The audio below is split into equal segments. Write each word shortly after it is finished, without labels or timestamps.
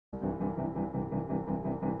Hello,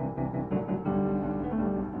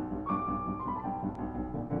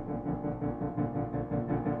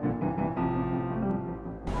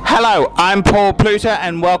 I'm Paul Pluta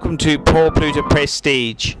and welcome to Paul Pluta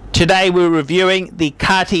Prestige. Today we're reviewing the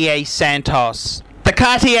Cartier Santos. The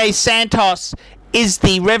Cartier Santos is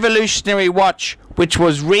the revolutionary watch which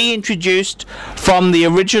was reintroduced from the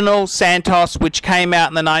original Santos, which came out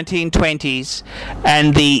in the 1920s,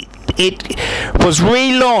 and it was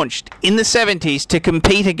relaunched in the 70s to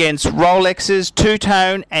compete against Rolex's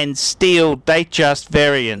two-tone and steel Datejust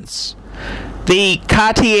variants. The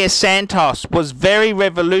Cartier Santos was very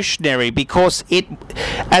revolutionary because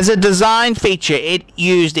as a design feature, it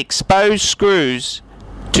used exposed screws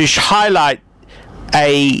to highlight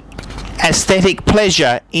a aesthetic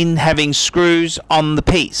pleasure in having screws on the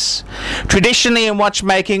piece. Traditionally in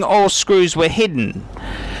watchmaking, all screws were hidden.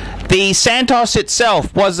 The Santos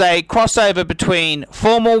itself was a crossover between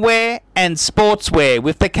formal wear and sportswear,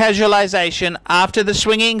 with the casualization after the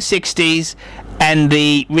swinging 60s and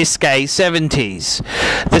the risque 70s.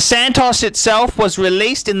 The Santos itself was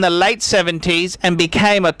released in the late 70s and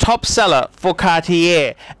became a top seller for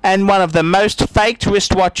Cartier and one of the most faked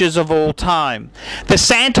wristwatches of all time. The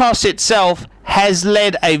Santos itself has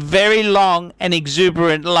led a very long and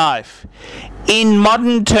exuberant life. In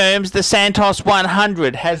modern terms, the Santos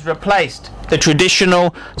 100 has replaced the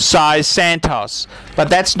traditional size Santos, but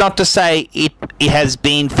that's not to say it has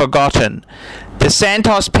been forgotten. The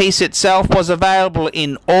Santos piece itself was available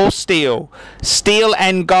in all steel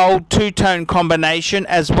and gold two-tone combination,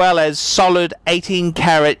 as well as solid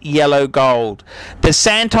 18-karat yellow gold. The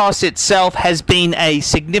Santos itself has been a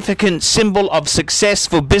significant symbol of success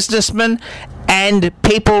for businessmen and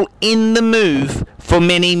people in the move for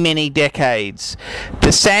many, many decades.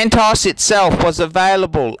 The Santos itself was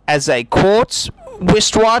available as a quartz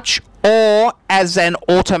wristwatch or as an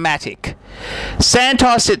automatic.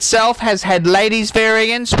 Santos itself has had ladies'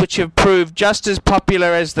 variants which have proved just as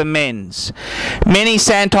popular as the men's. Many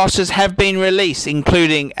Santoses have been released,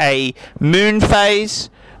 including a moon phase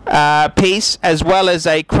piece as well as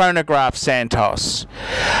a chronograph Santos.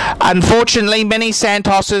 Unfortunately, many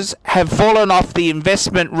Santoses have fallen off the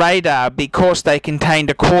investment radar because they contained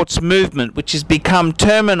a quartz movement which has become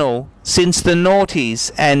terminal since the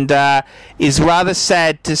noughties and is rather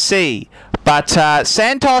sad to see. But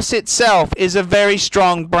Santos itself is a very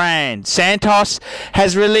strong brand. Santos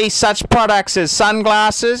has released such products as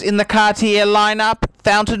sunglasses in the Cartier lineup,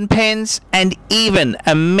 fountain pens, and even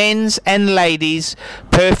a men's and ladies'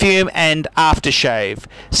 perfume and aftershave.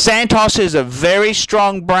 Santos is a very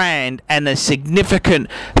strong brand and a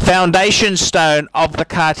significant foundation stone of the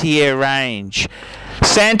Cartier range.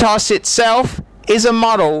 Santos itself is a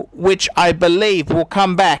model which I believe will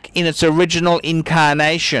come back in its original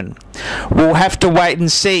incarnation. We'll have to wait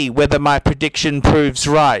and see whether my prediction proves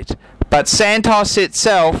right. But Santos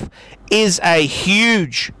itself is a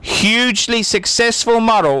hugely successful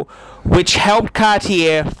model which helped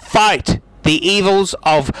Cartier fight the evils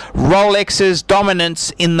of Rolex's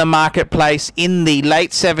dominance in the marketplace in the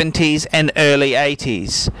late 70s and early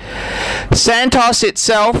 80s. Santos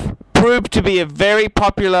itself proved to be a very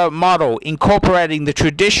popular model, incorporating the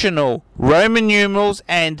traditional Roman numerals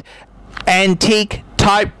and antique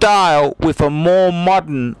type dial with a more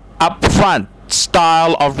modern upfront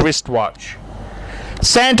style of wristwatch.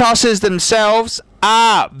 Santoses themselves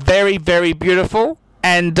are very beautiful,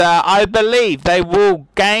 and I believe they will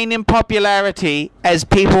gain in popularity as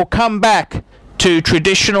people come back to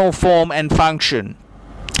traditional form and function.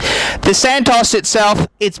 The Santos itself,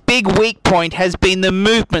 its big weak point has been the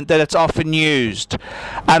movement that it's often used.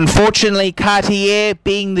 Unfortunately, Cartier,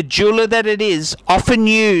 being the jeweler that it is, often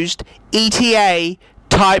used ETA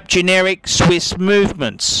type generic Swiss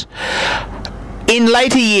movements. In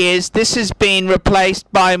later years, this has been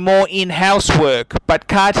replaced by more in-house work, but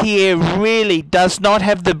Cartier really does not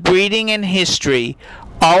have the breeding and history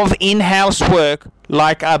of in-house work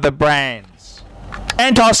like other brands.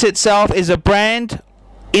 Santos itself is a brand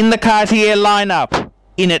in the Cartier lineup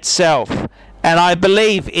in itself, and I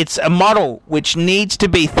believe it's a model which needs to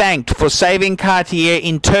be thanked for saving Cartier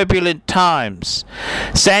in turbulent times.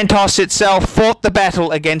 Santos itself fought the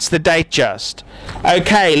battle against the Datejust.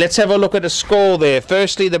 Okay, let's have a look at a score there.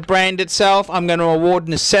 Firstly, the brand itself, I'm going to award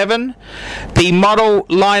a 7. The model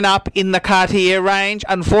lineup in the Cartier range,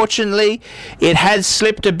 unfortunately, it has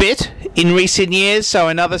slipped a bit in recent years, so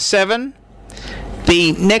another 7.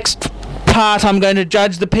 The next part I'm going to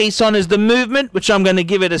judge the piece on is the movement, which I'm going to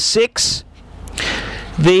give it a 6.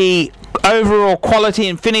 The overall quality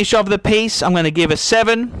and finish of the piece, I'm going to give a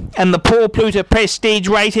 7. And the Paul Pluta Prestige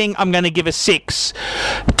rating, I'm going to give a 6.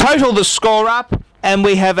 Total the score up and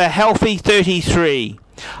we have a healthy 33.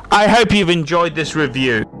 I hope you've enjoyed this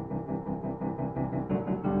review.